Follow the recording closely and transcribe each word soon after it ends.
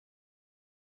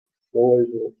boys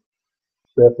will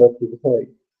step up to the plate.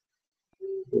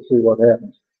 We'll see what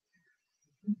happens.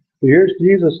 So here's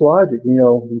Jesus' logic.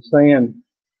 He's saying,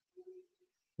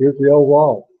 here's the old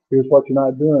law. Here's what you're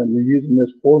not doing. You're using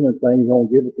this Foreman thing. You're going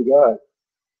to give it to God.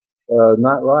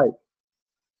 Not right.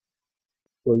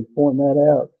 So he's pointing that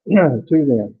out to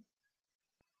them.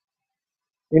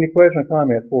 Any question or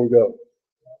comment before we go?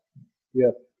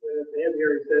 Yes. At the end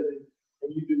here, he says,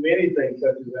 and you do many things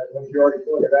such as that. What you already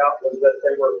pointed out was that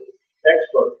they were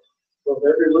experts. So if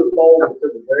every loophole was to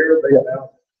the very, they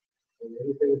found it. And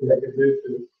anything that they could do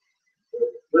to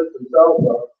lift themselves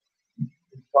up,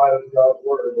 in spite of God's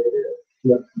word, they did.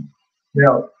 Yeah.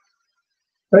 Now,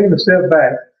 taking a step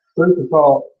back, first of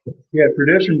all, you have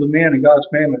traditions of men and God's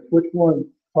commandments. Which one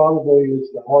probably is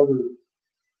the harder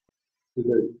to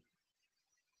do?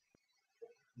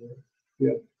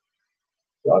 Yeah.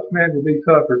 God's command would be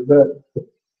tougher, but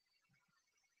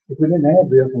if we didn't have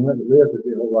this and went to this, it'd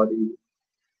be a whole lot easier.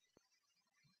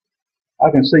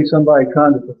 I can see somebody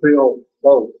trying to fulfill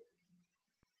both.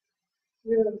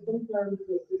 Yeah, sometimes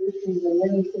the traditions and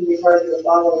many can be hard to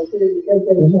follow too because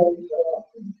they change so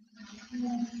often.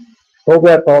 Hold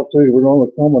that thought too. We're going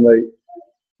to culminate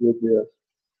with this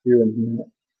here in a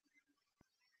minute.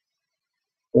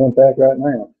 In fact, right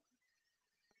now.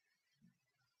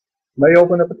 May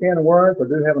open up a can of worms. I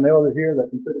do have an elder here that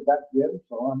can put it back together,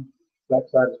 so I'm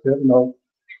backside of still. No.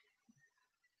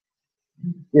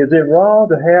 Is it wrong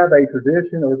to have a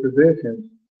tradition or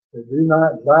traditions that do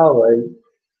not violate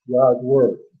God's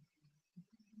word?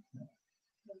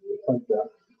 Think that.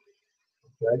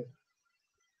 Okay.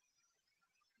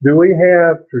 Do we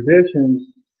have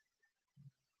traditions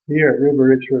here at River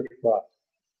Ridge Church of Christ?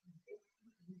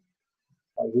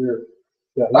 I hear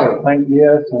thank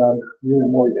yes, and I'm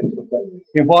hearing more yes. Okay.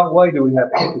 In what way do we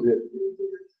have traditions?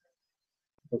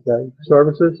 Okay.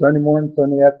 Services, Sunday morning,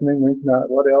 Sunday afternoon, Wednesday night,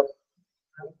 what else?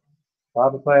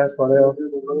 Bible class, what else?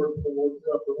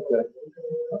 Okay.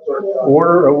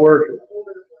 Order of worship.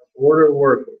 Order of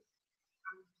worship.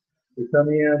 We come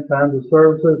in, times of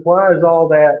services. Why is all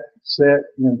that set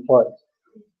in place?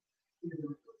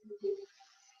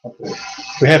 Okay.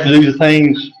 We have to do the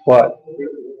things, what?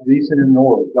 Decent and in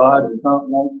order. God does not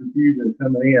want confusion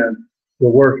coming in to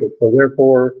worship. So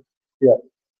therefore, yeah.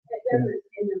 That doesn't,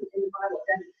 in the Bible,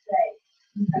 doesn't say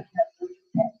you have to have worship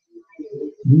at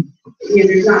 9 a.m.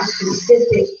 There's not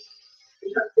specific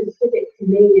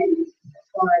commands as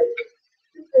far as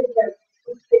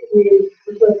we're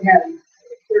supposed to have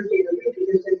Thursday or Tuesday.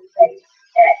 It doesn't say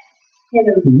at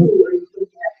 10:02 or you're supposed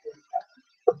to have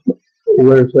to.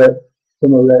 Where's that?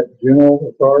 Some of that general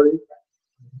authority.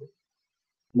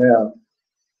 Now,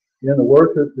 in the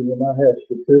worship, do you not have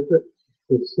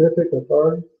specific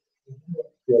authority?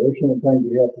 Yeah, there's some things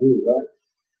we have to do, right?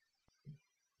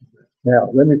 Now,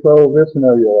 let me throw this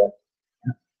scenario out.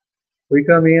 We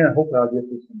come in, I hope I'll get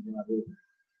this one right here.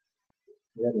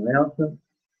 We have an announcement,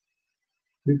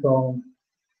 2 songs,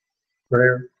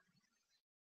 prayer,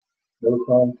 no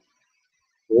songs,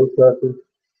 4 suffers,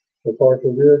 so far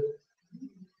so good,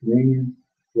 communion,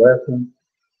 lesson,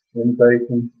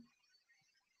 invitation,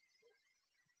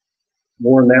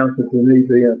 more announcements we need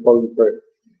to be in a closing prayer.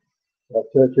 I'll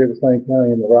touch everything kind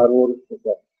of in the right order.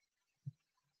 Okay.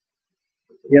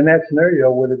 In that scenario,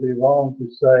 would it be wrong to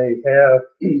say have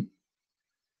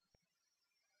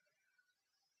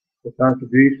the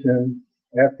contribution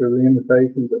after the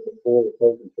invitation but before the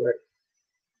closing prayer?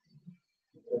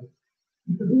 Okay.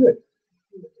 You can do it.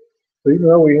 So even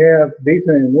though we have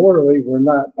decent and orderly, we're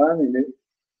not finding it.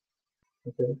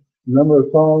 Okay. Number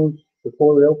of songs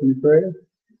before the opening prayer.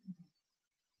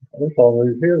 There's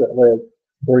always here that led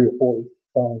 3 or 4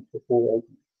 songs before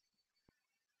opening.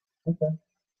 Okay.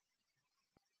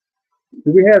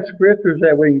 Do we have scriptures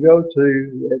that we can go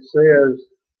to that says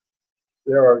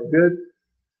there are good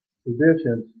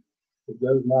traditions that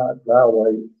does not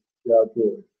violate God's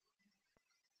word?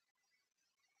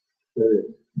 There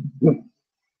is.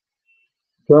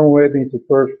 Turn with me to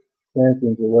 1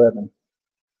 Corinthians 11,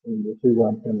 and you'll see what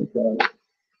I'm coming from.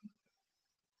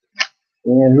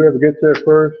 And whoever gets there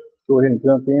first, go ahead and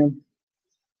jump in.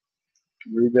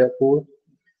 Read that for us.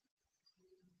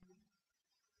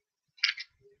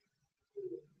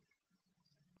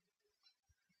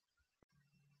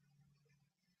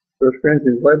 1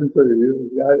 Corinthians 11, so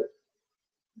you got it.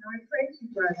 Now I praise you,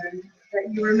 brethren, that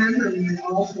you remember me in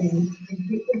all things and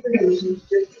keep the traditions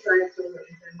just as I have delivered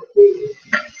them to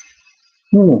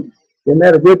you. Isn't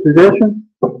that a good tradition?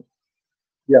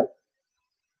 Yeah.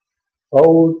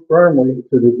 Hold firmly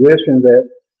to the tradition that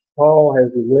Paul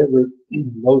has delivered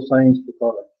those things to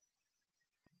Christ.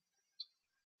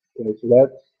 Okay, so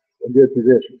that's a good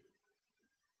tradition.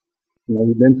 You know,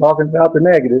 we've been talking about the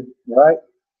negative, right?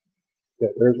 Yeah,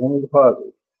 there's one of the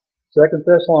positives. 2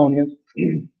 Thessalonians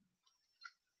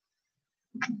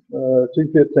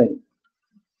 2:15.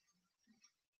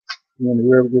 And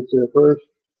whoever gets there first.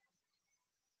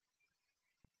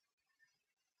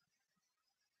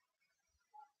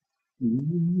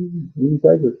 You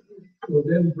take it. So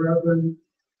then, brethren,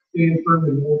 stand firm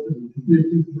and hold to the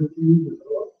traditions which you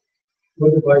develop,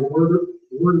 whether by word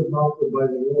of mouth or by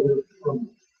the order from.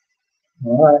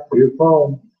 All right, here's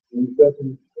Paul in the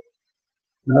second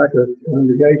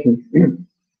congregation.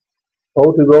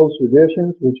 Hold to those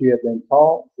traditions which ye have been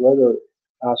taught, whether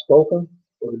I spoken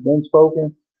or have been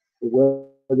spoken, or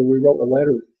whether we wrote a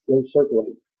letter that goes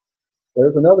circulating.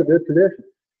 There's another good tradition.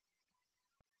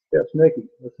 Yes, Nikki.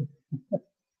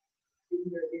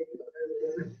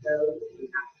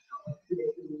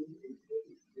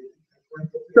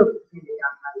 Sure.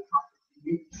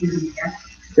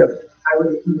 Yes. I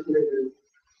would consider the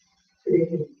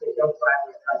traditions that don't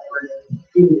violate God's word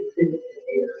being the citizen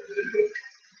there.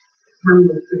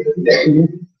 Harmless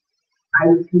traditions. I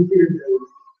would consider those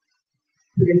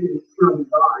traditions from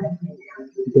God.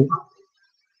 Okay.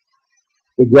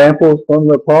 Examples from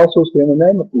the apostles in the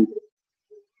name of people.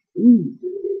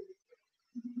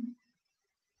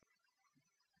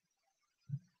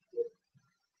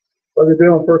 What are they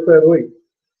doing first day of the week?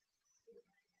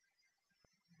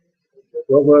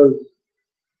 What was,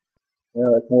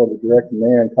 that's more of a direct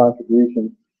man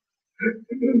contribution.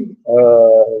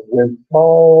 When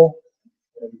Paul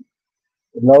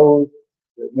knows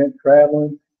that it meant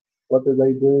traveling, what did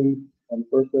they do on the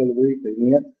first day of the week? They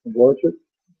went and worshiped.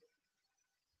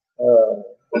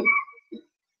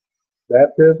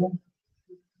 Baptism,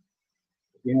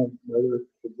 again, another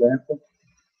example.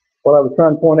 What I was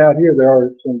trying to point out here, there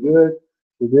are some good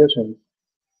traditions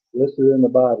listed in the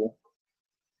Bible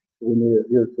we need to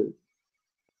adhere to.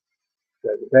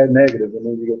 Okay, we've had negative, we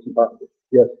need to get some positive.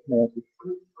 Yes, Nancy.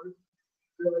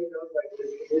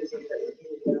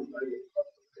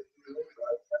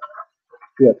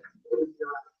 Yes.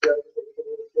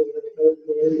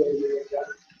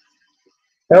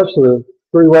 That's the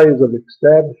 3 ways of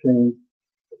establishing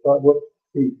what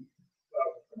he.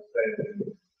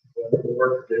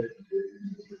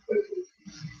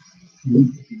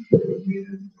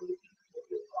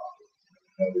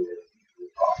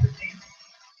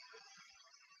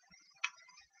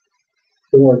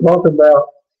 So when we're talking about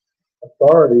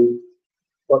authority,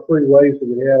 what 3 ways do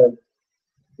we have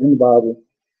in the Bible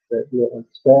that will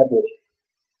establish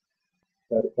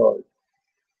that authority?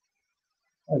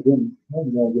 Again,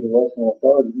 I'm going to get a lesson on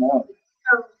authority now.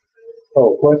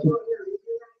 Oh, question?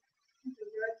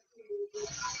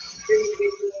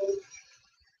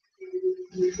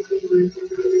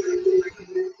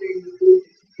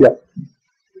 Yeah.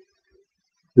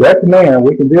 Direct command,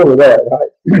 we can deal with that,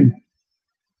 right?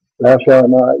 Thou shalt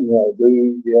not,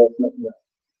 do, yes, no.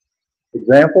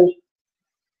 Examples,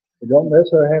 they don't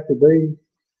necessarily have to be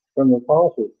from the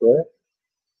apostles, correct?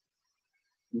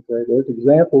 Okay, there's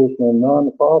examples from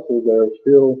non-apostles that are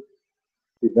still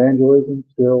evangelism,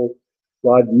 still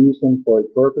God used them for a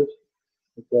purpose,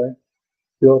 okay?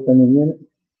 Still in the unit.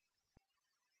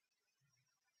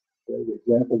 Okay, the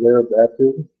example there of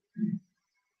baptism.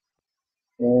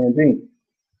 And Dean.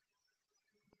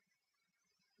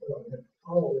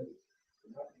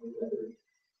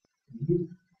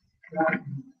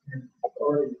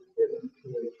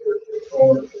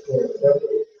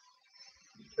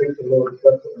 The Lord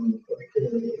on the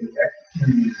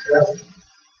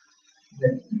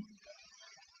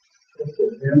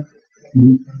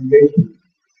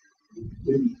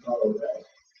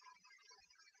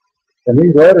And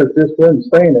these letters just didn't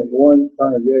stay in one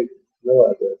congregation.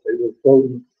 Realize that. They were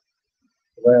floating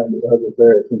around the other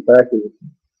various. In fact,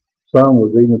 some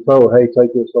was even told, hey,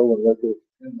 take this over and let this.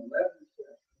 In the 11th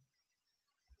chapter,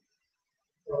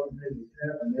 problem is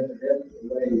having evidence the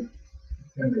way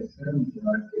and it sounds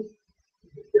like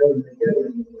it's going together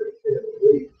in the first day of the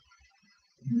week.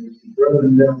 And there's some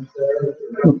brothers downstairs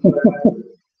or outside,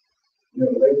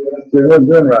 They wasn't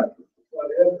doing right.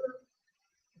 whatever.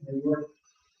 They weren't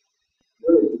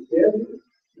really together.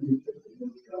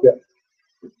 Yeah.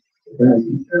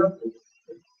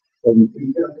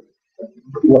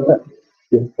 What?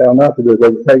 Yeah, found out to do. They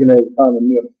were taking it as time of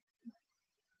meal.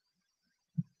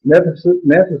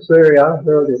 Necessary, I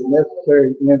heard it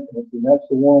necessary inference, and that's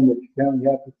the one that you kind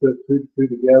of have to put 2 to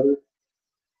 2 together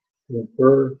to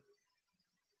infer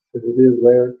that it is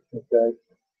there. Okay.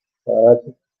 That's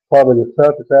probably the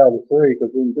toughest out of the 3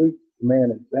 because we can do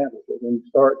command and example, but when you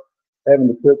start having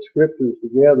to put scriptures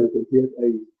together to get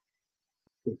a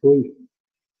conclusion,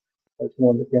 that's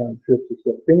one that kind of trips us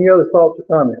up. Any other thoughts or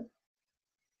comments?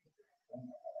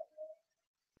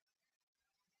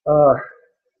 Uh,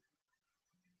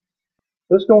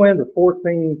 let's go into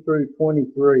 14 through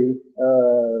 23.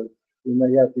 We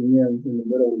may have to end in the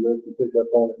middle of this and pick up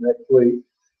on it next week.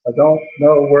 I don't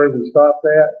know where we stopped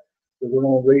at, so we're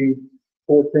going to read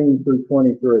 14 through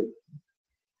 23.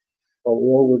 So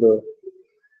we're over to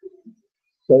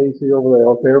Stacy over there.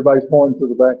 Okay, everybody's pointing to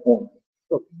the back corner.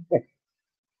 Okay.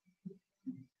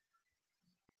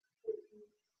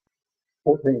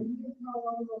 14.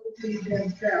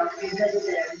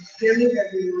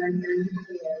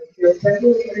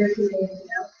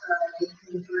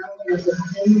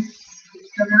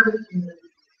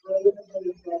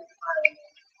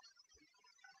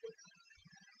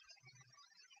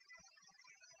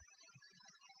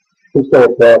 Just go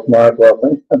across Michael, I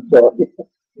think. I'm sorry.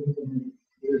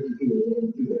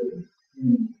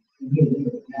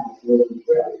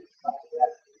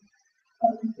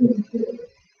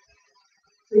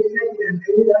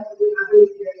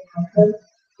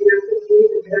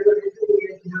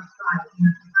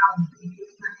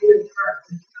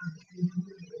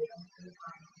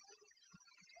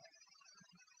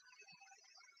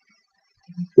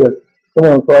 Good. Come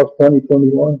on, across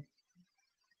 2021.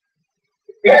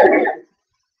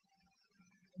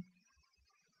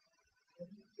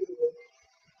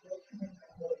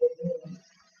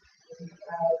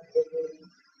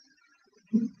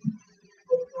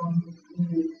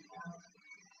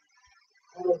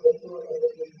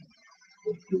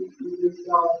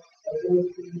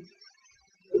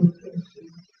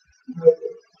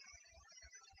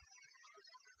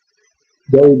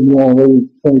 Dave, you want to read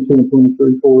 22 and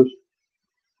 23 for us?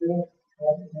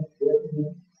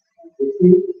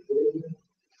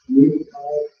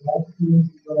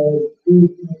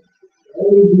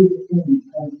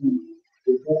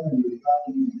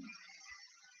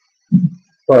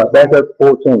 All right, back up to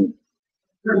 14.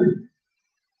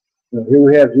 Now, here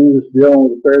we have Jesus dealing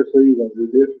with the Pharisees and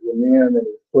judicious men, and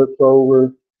he flips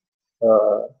over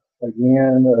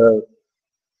again.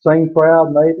 Same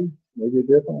crowd, maybe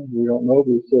different. We don't know.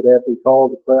 But he said after he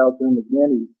called the crowd to him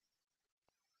again, he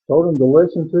told them to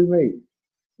listen to me.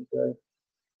 Okay,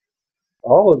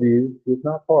 all of you, if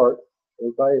not part,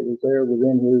 everybody that was there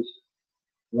within his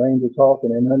range of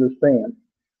talking and understand.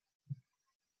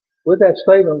 With that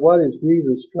statement, what is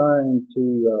Jesus trying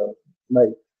to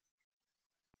make?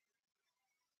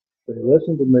 Say,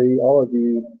 listen to me, all of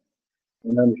you,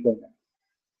 and understand.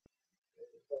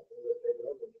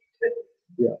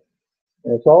 Yeah.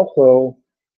 And it's also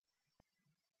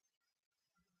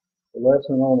a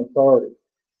lesson on authority.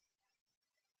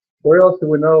 Where else do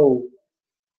we know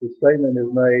the statement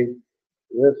is made?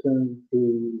 Listen to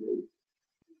me.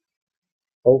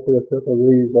 Hopefully a couple of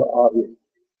these are obvious.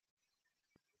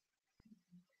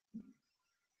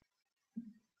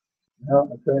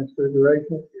 Mount of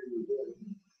Transfiguration.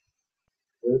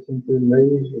 Listen to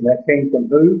me. And that came from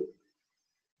who?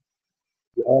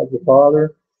 God the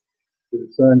Father to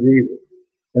the Son Jesus.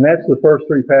 And that's the first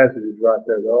three passages right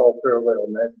there. They're all parallel.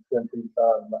 Matthew 17,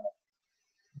 5, and 9.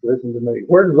 Listen to me.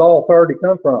 Where does all authority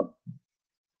come from?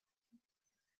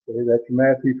 Okay, that's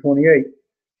Matthew 28.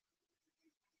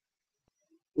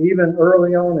 Even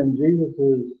early on in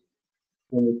Jesus's,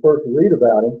 when we first read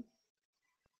about him,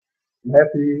 Mark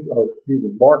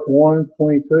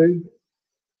 1:22.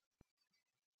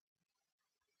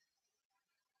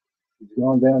 He's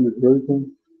gone down to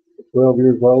Jerusalem at 12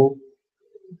 years old.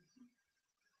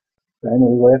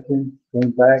 Family left him,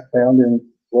 came back, found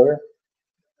him where?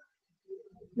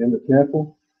 In the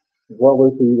temple. What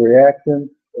was the reaction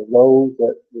of those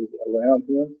that was around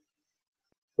him?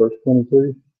 Verse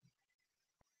 22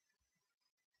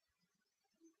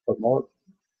 of Mark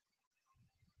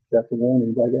chapter 1.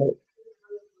 Anybody got it?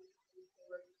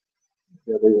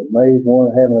 Yeah, they were amazed,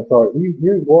 one having authority. He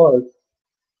was,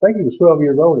 I think he was 12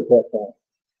 years old at that time.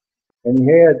 And he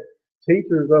had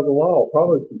teachers of the law,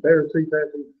 probably some Pharisees,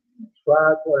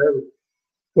 scribes, whatever,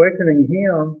 questioning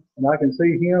him, and I can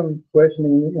see him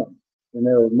questioning them. And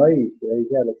they were amazed that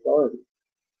he had authority.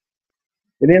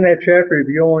 And in that chapter, if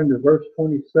you go into verse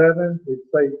 27, it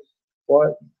states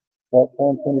what? Mark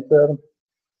 1:27.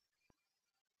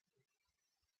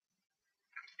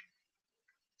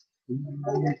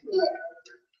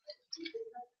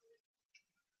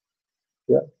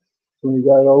 Yeah, when he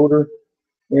got older.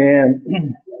 And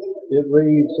it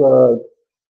reads,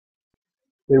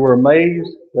 they were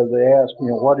amazed because they asked,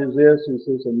 what is this? Is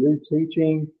this a new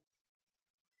teaching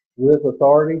with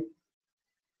authority?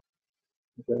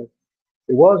 Okay.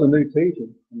 It was a new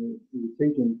teaching. I mean, he was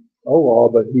teaching old law,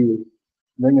 but he was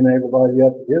bringing everybody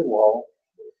up to his law.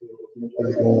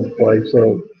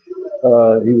 So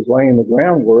he was laying the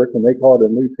groundwork, and they called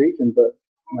it a new teaching. But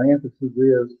my emphasis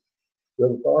is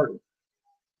with authority.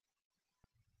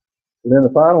 And then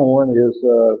the final one is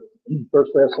 1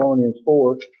 Thessalonians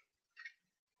 4.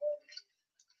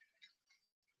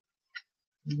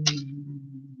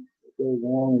 It goes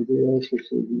along with this. Let's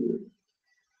see here.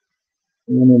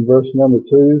 And then in verse number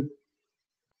 2,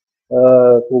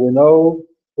 for we know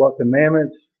what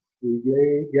commandments we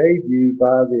gave you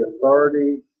by the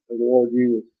authority of the Lord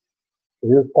Jesus. So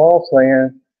here's Paul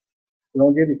saying, we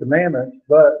don't give you commandments,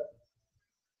 but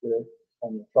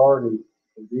on the authority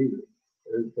of Jesus.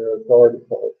 There's their authority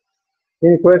part.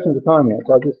 Any questions or comments?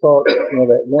 I just thought,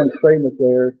 that one statement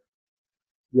there,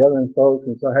 gathering folks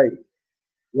and say, hey,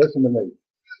 listen to me.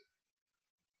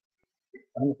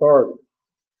 I'm authority.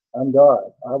 I'm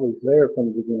God. I was there from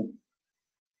the beginning.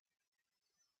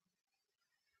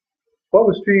 What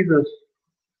was Jesus?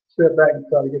 Step back and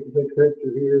try to get the big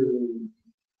picture here in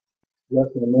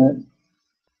less than a minute.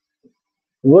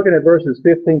 Looking at verses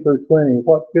 15 through 20,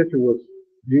 what picture was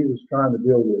Jesus trying to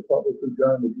deal with? What was he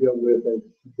trying to deal with as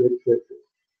the big picture?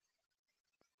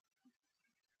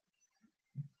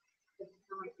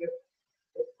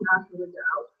 It's not with the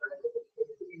outside,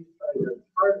 it's the inside of the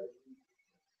heart.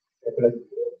 Okay,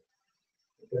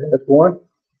 that's one.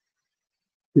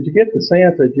 Did you get the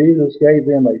sense that Jesus gave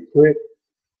them a quick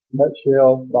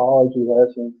nutshell biology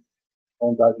lesson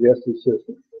on digestive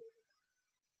system?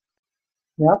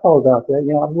 I thought about that.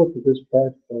 I've looked at this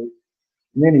past for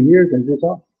many years and just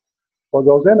what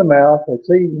goes in the mouth, it's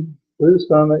eaten through the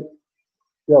stomach,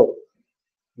 goes.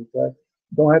 Okay?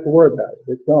 Don't have to worry about it.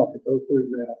 It's gone. It goes through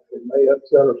the mouth. It may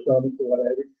upset our stomach or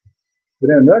whatever. But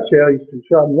in a nutshell, you can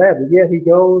try that. But yet he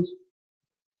goes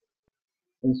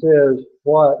and says,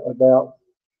 what about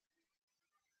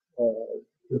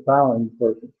defiling the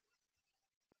person?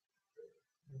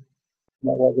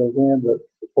 Not what goes in, but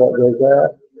what goes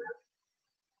out.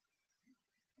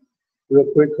 Real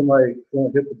quick, somebody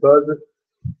going to hit the buzzer.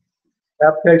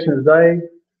 Application today.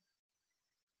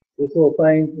 This little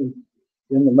thing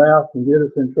in the mouth can get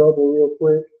us in trouble real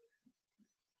quick.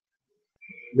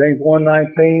 James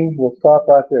 1:19. We'll stop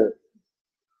right there.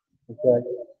 Okay.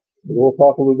 We'll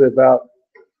talk a little bit about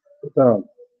the tongue.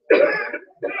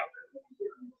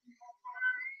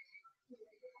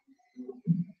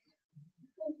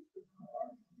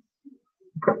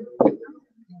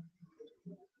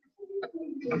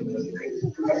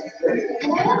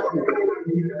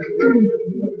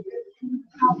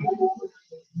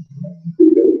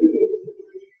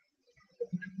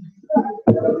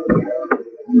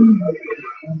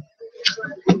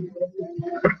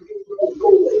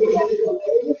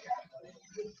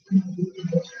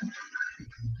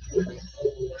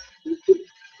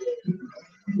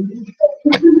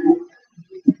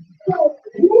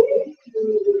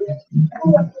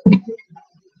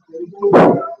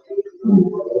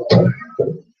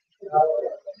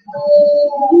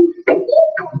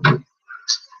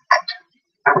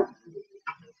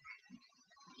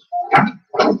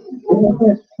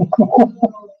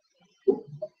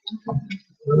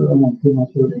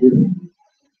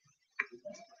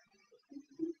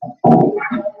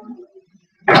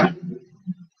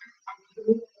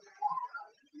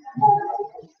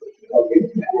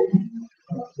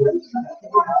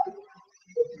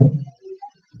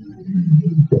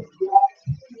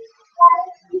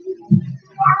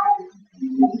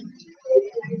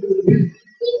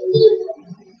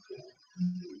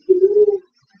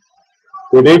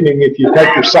 Good evening. If you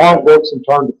take your songbooks and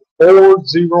turn to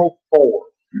 404.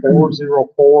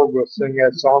 404, we'll sing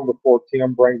that song before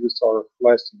Tim brings us our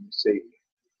lesson this evening.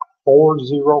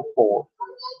 404.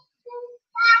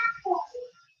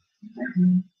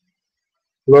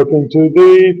 Looking to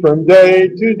thee from day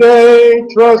to day,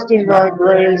 trusting thy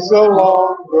grace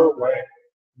along the way,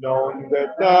 knowing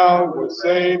that thou wilt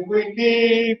safely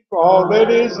keep all that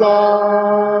is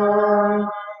thine.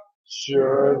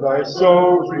 Sure of thy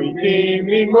soul's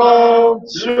redeeming love,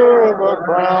 sure of a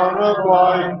crown of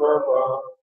life above,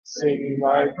 singing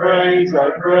thy praise, I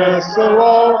press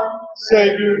along,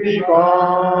 Savior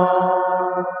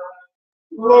divine.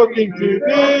 Looking to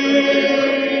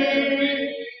thee,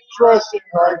 trusting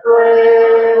thy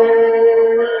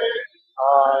grace,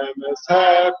 I'm as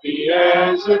happy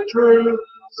as a true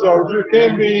soldier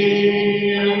can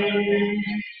be,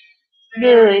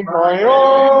 nearing my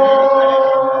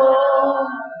own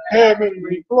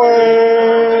heavenly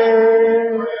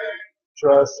flame.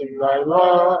 Trusting thy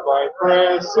love, I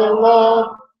press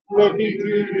along, looking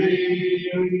to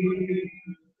thee.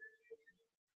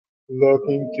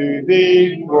 Looking to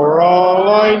thee for all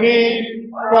I need,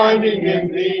 finding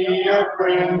in thee a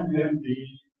friend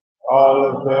indeed. All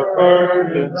of the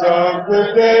burdens of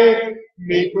the day,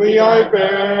 meekly I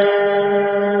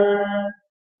bear.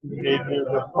 Neither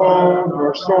the foe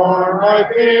nor storm I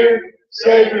fear,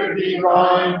 Savior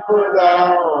divine, for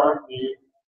thou art near.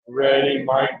 Ready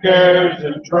my cares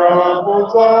and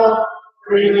troubles all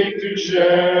freely to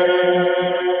share.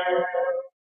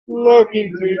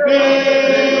 Looking to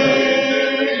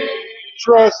thee,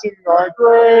 trusting thy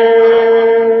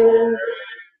grace,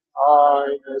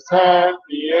 I'm as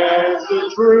happy as a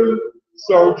true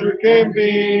soldier can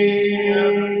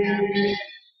be.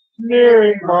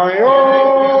 Nearing my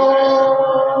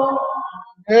own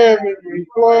heavenly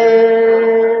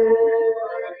place,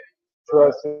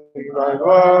 trusting thy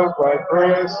love, I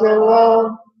press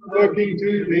along, looking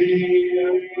to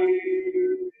thee.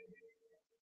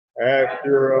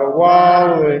 After a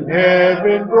while in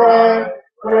heaven bright,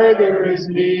 where there is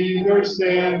neither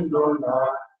sin nor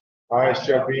night, I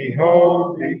shall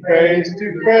behold thee face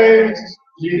to face,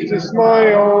 Jesus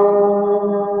my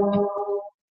own.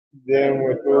 Then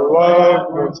with the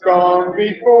loved ones gone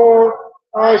before,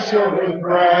 I shall with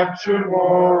rapture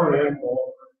more and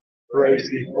more praise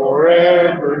thee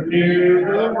forever near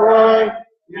the bright,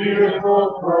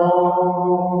 beautiful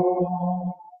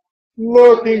throne.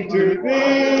 Looking to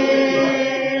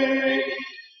thee,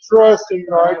 trusting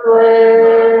thy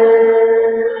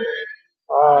grace,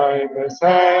 I'm as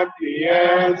happy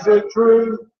as a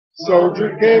true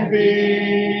soldier can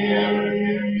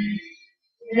be.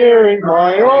 Nearing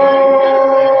my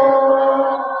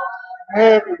own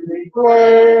heavenly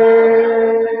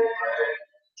place,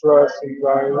 trusting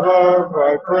thy love,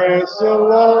 I press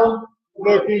along,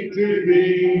 looking to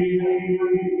thee.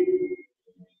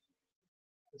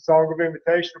 The song of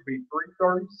invitation will be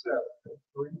 337.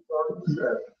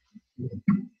 337.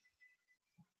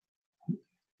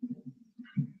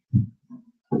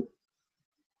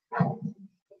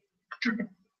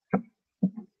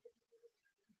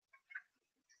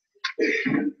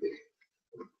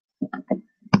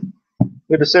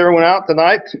 Good to see everyone out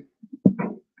tonight.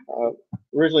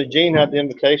 Originally, Gene had the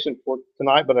invitation for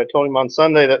tonight, but I told him on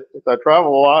Sunday that if I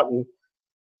travel a lot and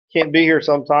can't be here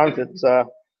sometimes,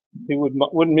 he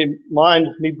wouldn't mind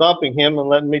me bumping him and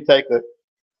letting me take the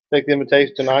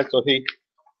invitation tonight. So he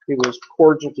was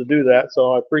cordial to do that.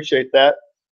 So I appreciate that.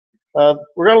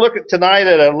 We're going to look at tonight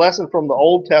at a lesson from the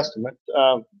Old Testament.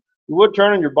 You would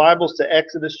turn in your Bibles to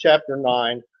Exodus chapter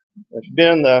 9. If you've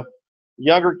been in the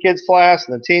younger kids class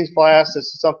and the teens class, this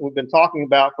is something we've been talking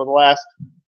about for the last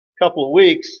couple of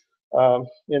weeks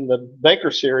in the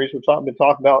Baker series. We've been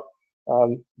talking about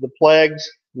the plagues,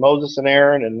 Moses and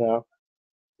Aaron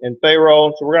and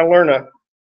Pharaoh. So we're going to learn a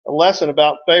lesson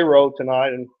about Pharaoh tonight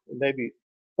and maybe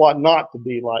what not to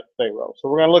be like Pharaoh. So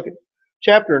we're going to look at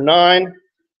chapter 9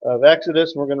 of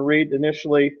Exodus, and we're going to read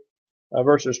initially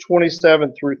verses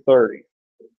 27 through 30.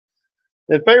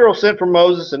 Then Pharaoh sent for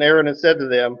Moses and Aaron and said to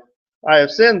them, I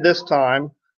have sinned this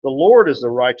time. The Lord is the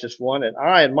righteous one, and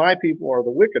I and my people are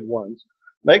the wicked ones.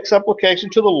 Make supplication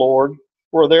to the Lord,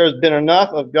 for there has been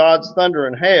enough of God's thunder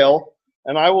and hail,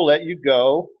 and I will let you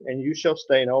go, and you shall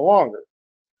stay no longer.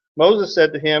 Moses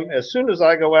said to him, As soon as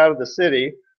I go out of the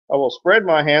city, I will spread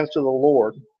my hands to the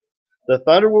Lord. The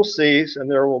thunder will cease, and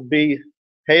there will be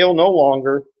hail no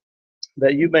longer,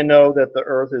 that you may know that the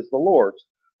earth is the Lord's.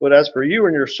 But as for you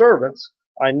and your servants,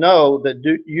 I know that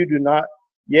you do not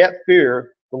yet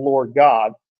fear the Lord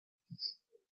God.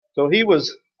 So he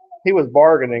was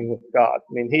bargaining with God.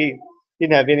 I mean, he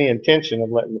didn't have any intention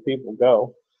of letting the people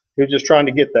go. He was just trying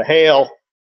to get the hail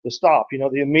to stop. You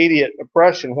know, the immediate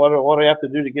oppression. What do I have to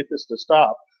do to get this to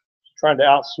stop? Trying to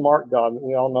outsmart God. And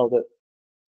we all know that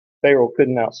Pharaoh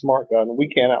couldn't outsmart God, and we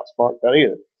can't outsmart God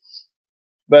either.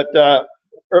 But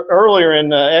earlier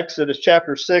in Exodus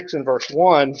chapter 6 and verse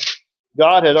 1,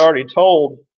 God had already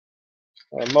told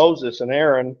Moses and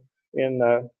Aaron in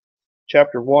the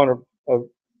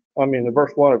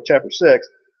verse 1 of chapter 6,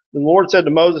 the Lord said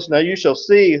to Moses, Now you shall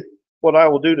see what I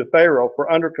will do to Pharaoh, for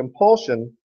under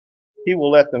compulsion he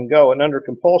will let them go, and under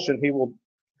compulsion he will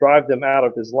drive them out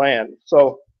of his land.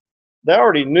 So they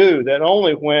already knew that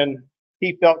only when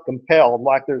he felt compelled,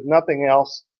 like there's nothing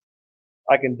else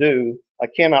I can do, I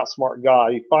cannot outsmart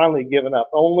God, he finally given up.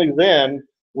 Only then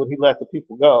would he let the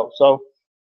people go. So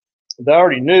they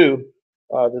already knew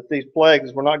that these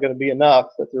plagues were not going to be enough,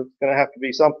 that there's going to have to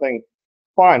be something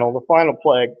final, the final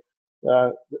plague.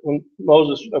 When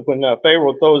Pharaoh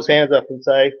would throw his hands up and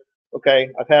say, okay,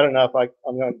 I've had enough,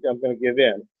 I'm going to give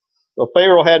in. So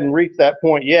Pharaoh hadn't reached that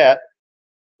point yet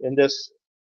in this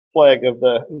plague of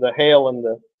the hail and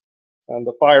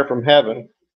the fire from heaven.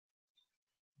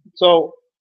 So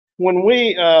when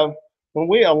we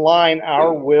align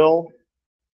our will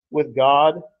with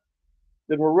God,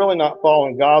 then we're really not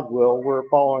following God's will, we're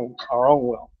following our own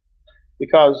will.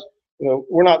 Because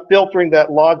we're not filtering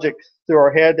that logic through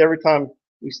our head every time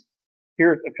we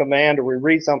hear a command or we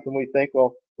read something. We think,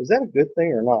 well, is that a good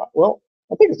thing or not? Well,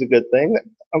 I think it's a good thing.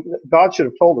 God should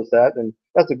have told us that, and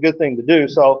that's a good thing to do.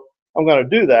 So I'm going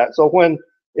to do that. So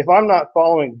if I'm not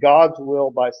following God's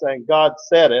will by saying God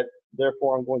said it,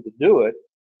 therefore I'm going to do it.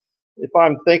 If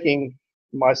I'm thinking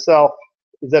myself,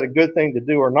 is that a good thing to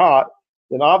do or not?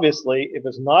 Then obviously, if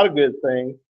it's not a good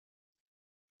thing,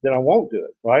 then I won't do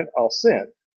it, right? I'll sin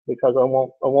because I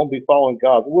won't be following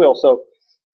God's will. So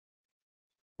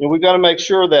we've got to make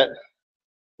sure that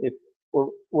if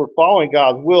we're following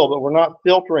God's will, but we're not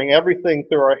filtering everything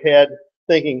through our head,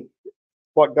 thinking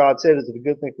what God said is it a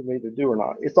good thing for me to do or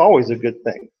not. It's always a good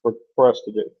thing for us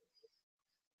to do.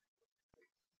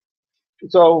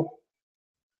 So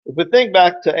if we think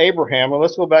back to Abraham,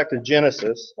 let's go back to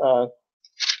Genesis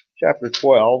chapter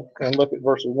 12 and look at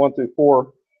verses 1 through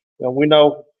 4. We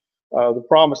know the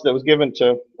promise that was given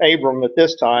to Abram at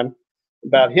this time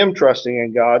about him trusting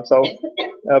in God. So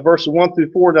verses 1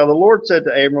 through 4, now the Lord said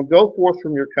to Abram, go forth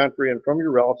from your country and from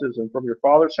your relatives and from your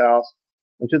father's house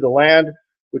into the land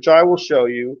which I will show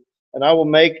you, and I will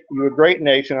make you a great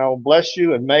nation. I will bless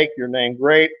you and make your name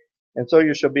great, and so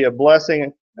you shall be a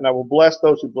blessing, and I will bless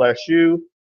those who bless you,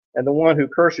 and the one who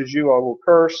curses you I will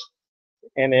curse,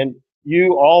 and in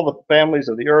you all the families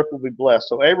of the earth will be blessed.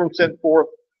 So Abram sent forth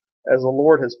as the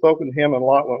Lord had spoken to him, and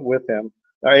Lot went with him.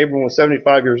 Now Abram was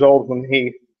 75 years old when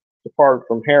he departed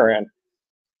from Haran.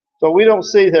 So we don't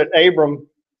see that Abram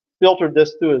filtered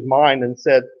this through his mind and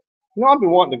said, I've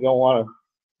been wanting to go on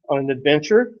an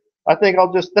adventure. I think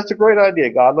that's a great idea,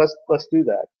 God. Let's do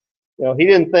that. He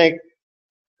didn't think,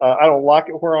 I don't like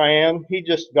it where I am.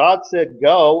 God said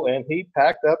go, and he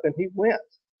packed up and he went.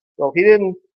 So he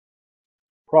didn't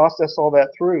process all that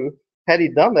through. Had he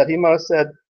done that, he might have said,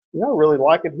 I really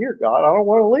like it here, God. I don't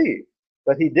want to leave.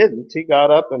 But he didn't. He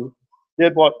got up and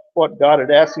did what God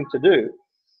had asked him to do.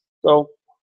 So,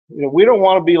 we don't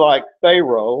want to be like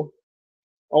Pharaoh,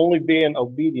 only being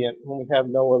obedient when we have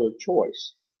no other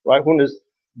choice. Right? When his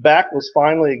back was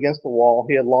finally against the wall,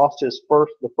 he had lost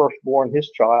the firstborn, his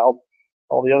child.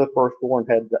 All the other firstborn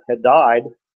had died.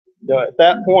 At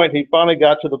that point, he finally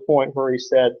got to the point where he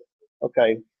said,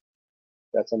 okay,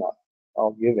 that's enough.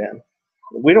 I'll give in.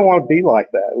 We don't want to be like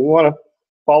that. We want to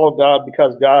follow God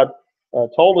because God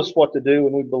told us what to do,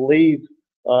 and we believe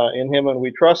in him and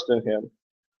we trust in him.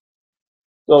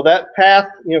 So that path,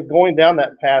 going down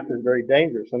that path is very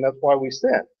dangerous, and that's why we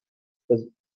sin. Because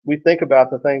we think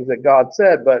about the things that God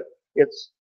said, but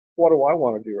it's, what do I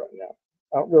want to do right now?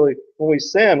 I don't really, when we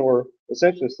sin, we're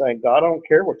essentially saying, God, I don't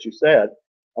care what you said.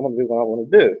 I'm going to do what I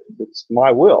want to do. It's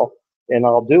my will, and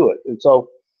I'll do it. And so,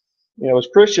 as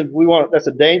Christians, that's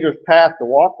a dangerous path to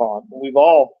walk on. We've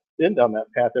all been down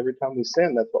that path. Every time we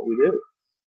sin, that's what we do.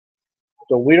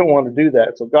 So we don't want to do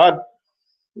that. So God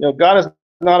is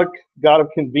not a God of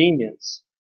convenience,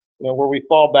 where we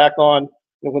fall back on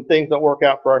when things don't work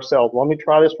out for ourselves. Let me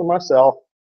try this for myself.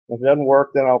 If it doesn't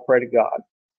work, then I'll pray to God.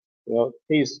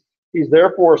 He's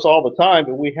there for us all the time,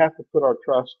 but we have to put our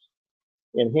trust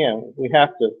in him. We have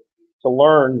to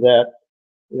learn that,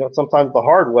 sometimes the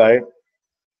hard way,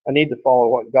 I need to follow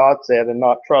what God said and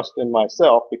not trust in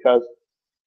myself, because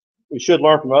we should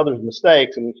learn from others'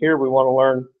 mistakes, and here we want to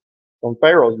learn from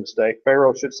Pharaoh's mistake.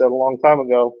 Pharaoh should have said a long time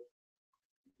ago,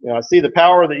 I see the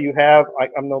power that you have.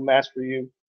 I'm no match for you.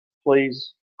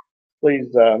 Please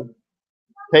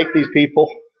take these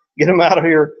people, get them out of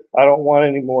here. I don't want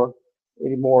any more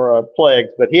plagues.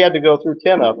 But he had to go through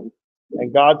 10 of them,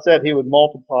 and God said he would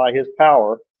multiply his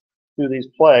power through these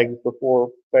plagues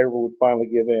before Pharaoh would finally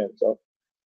give in. So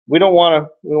we don't want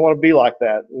to be like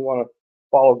that. We want to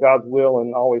follow God's will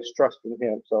and always trust in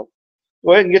him. So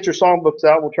go ahead and get your songbooks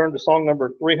out. We'll turn to song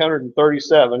number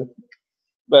 337.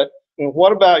 But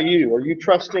what about you? Are you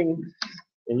trusting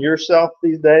in yourself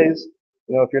these days?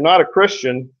 If you're not a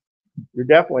Christian, you're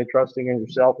definitely trusting in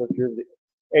yourself. If you're the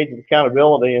age of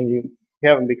accountability and you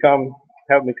haven't become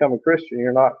a Christian,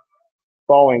 you're not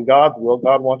following God's will.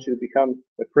 God wants you to become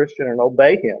a Christian and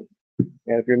obey him.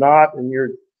 And if you're not, and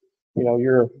you're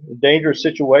in a dangerous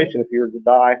situation if you were to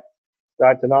die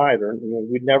tonight, or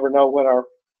we'd never know what our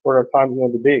time's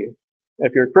going to be.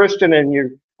 If you're a Christian and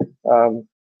you've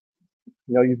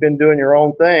been doing your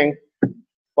own thing,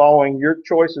 following your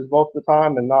choices most of the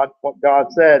time and not what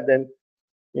God said, then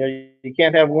you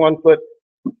can't have one foot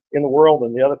in the world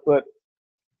and the other foot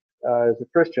as a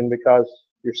Christian, because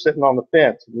you're sitting on the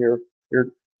fence and you're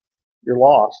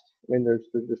lost. I mean, there's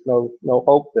just no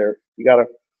hope there. You got to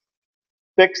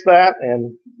fix that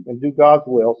and do God's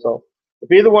will. So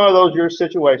if either one of those are your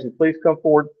situations, please come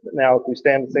forward now as we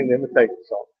stand and sing the invitation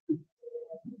song.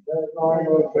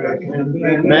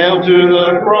 Nailed to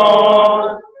the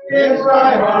cross, is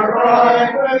thy heart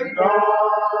right with God?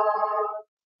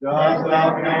 Dost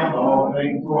thou count all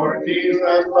things for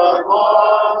Jesus the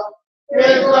lost?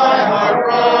 Is thy heart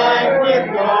right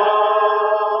with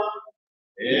God?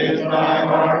 Is thy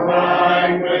heart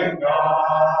right with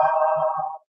God?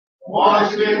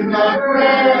 Washed in the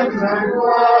crimson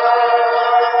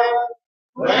blood,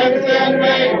 cleansed and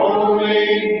made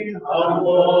holy,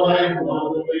 humble and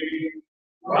lowly,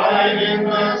 right in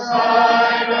the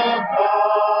sight of God.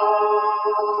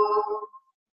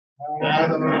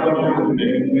 Hath no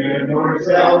dominion nor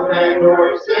self and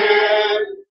nor sin,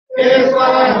 is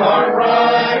thy heart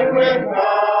right with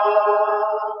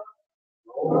God?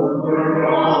 Over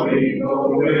all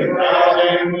evil, without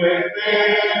and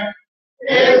within,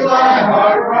 is thy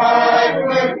heart right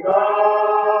with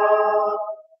God?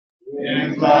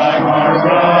 Is thy heart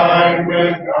right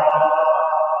with God?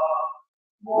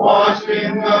 Washed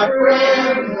in the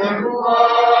crimson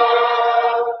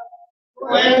blood,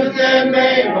 cleansed and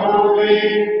made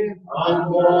holy,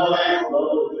 humble and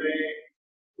lowly,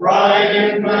 right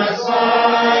in the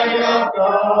sight of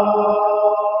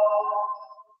God.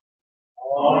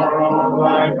 Are all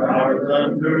thy powers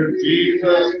under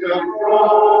Jesus'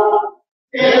 control?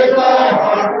 Is thy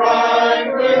heart right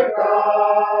with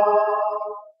God?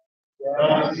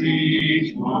 Does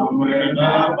each moment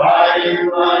abide in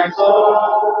thy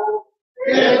soul?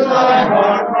 Is thy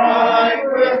heart right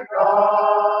with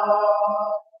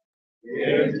God?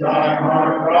 Is thy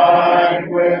heart right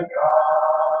with God?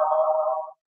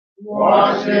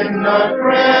 Washed in the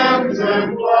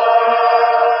crimson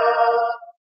blood,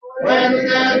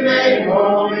 cleansed and made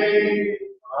holy,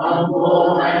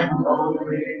 humble and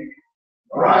lowly,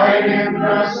 right in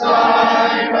the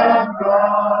sight of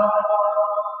God.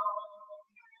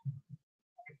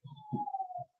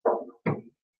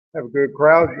 Have a good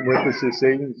crowd with us this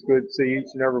evening. It's good to see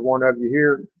each and every one of you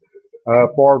here.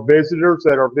 For our visitors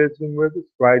that are visiting with us,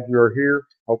 glad you're here.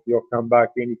 Hope you'll come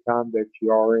back anytime that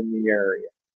you are in the area.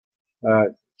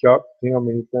 Chuck, Tim,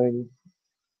 anything?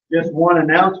 Just one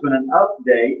announcement and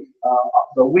update.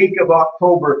 The week of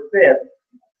October 5th,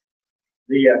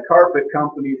 the carpet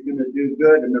company is going to do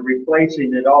good and they're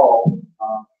replacing it all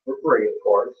for free, of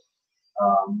course.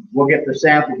 We'll get the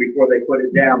sample before they put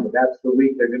it down, but that's the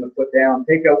week they're going to put down,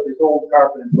 take out this old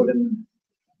carpet and put it in.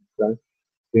 Okay.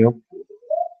 Tim?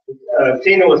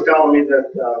 Tina was telling me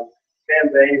that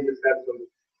Sam Baines has had some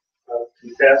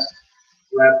tests,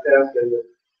 lab tests, and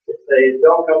if they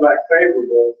don't come back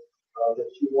favorable, that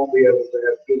she won't be able to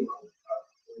have chemo.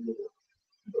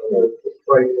 Just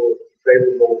pray for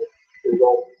favorable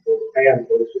results for Pam,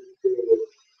 so she can continue with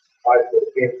fight for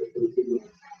cancer through chemo.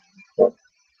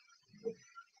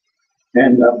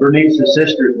 And Bernice's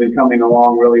sister has been coming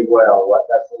along really well.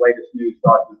 That's the latest news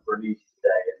talking with Bernice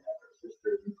today, and her sister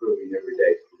is improving every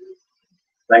day.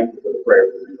 Thank you for the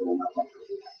prayers that are going on.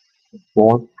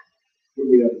 One.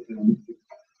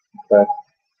 Okay.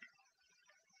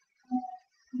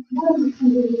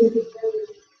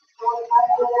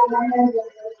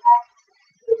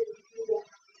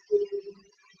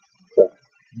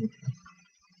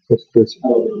 This.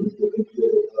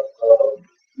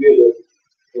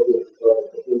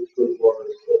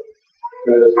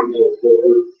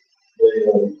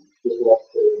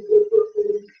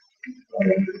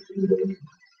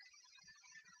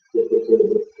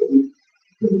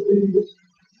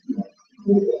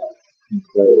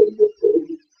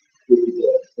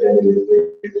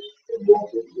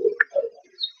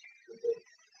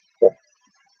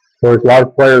 There's a lot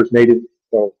of prayers needed,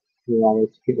 so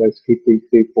let's keep these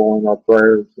people in our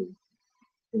prayers. And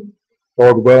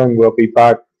Lord willing, we'll be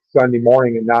back Sunday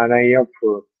morning at 9 a.m.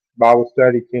 for Bible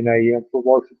study, 10 a.m. for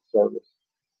worship service.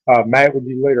 Matt, would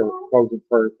you lead our closing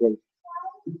prayer, please?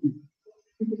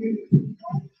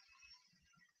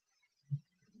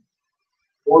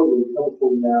 Lord, we're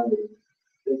thankful now that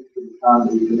thanks for the time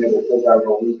that we've been able to take out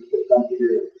our week to come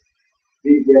here and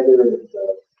be together and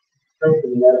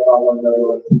strengthen and edify one another,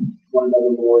 Lord,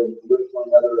 and lift one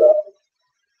another up.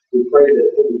 We pray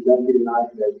that what we've done here tonight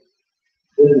has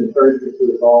been an encouragement to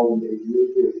us all and that we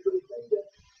move here as Christians and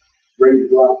ready to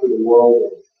go out to the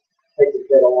world and take the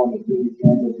head on and do the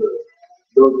families or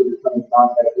those that we come in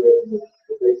contact with, and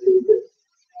that they see that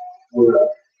we're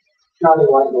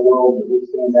shining light in the world and that we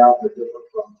stand out and are different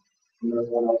from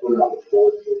everyone else around the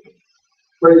world.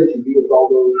 Pray that you be with all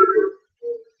those that are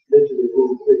mentioned as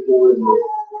being sick, Lord, and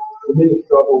the many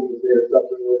struggles that they are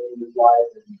suffering with in this life,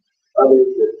 and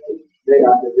others that may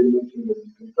not have been mentioned,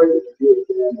 and pray that you be with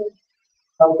them and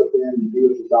comfort them and be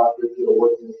with the doctors who are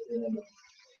working with them and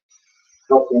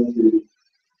help them to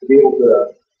be able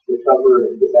to recover recover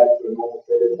and get back to the normal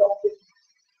state of health.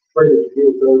 Pray that you be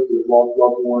with those who have lost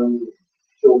loved ones,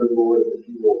 children, Lord, that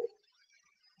you will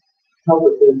help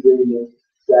us in during this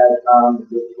sad time, this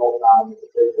difficult time, and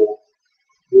that they will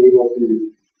be able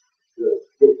to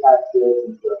get past this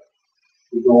and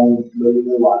to go on living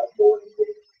their lives, Lord. And we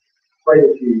pray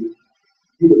that you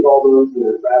be with all those who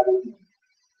are traveling,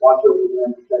 watch over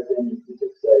them, protect them, and keep us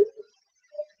safe.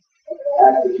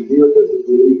 Ask that you be with us as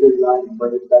we leave here tonight and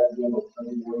bring us back again on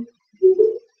Sunday morning. Be with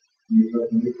us. In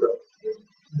Jesus' name we pray.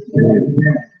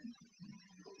 Amen.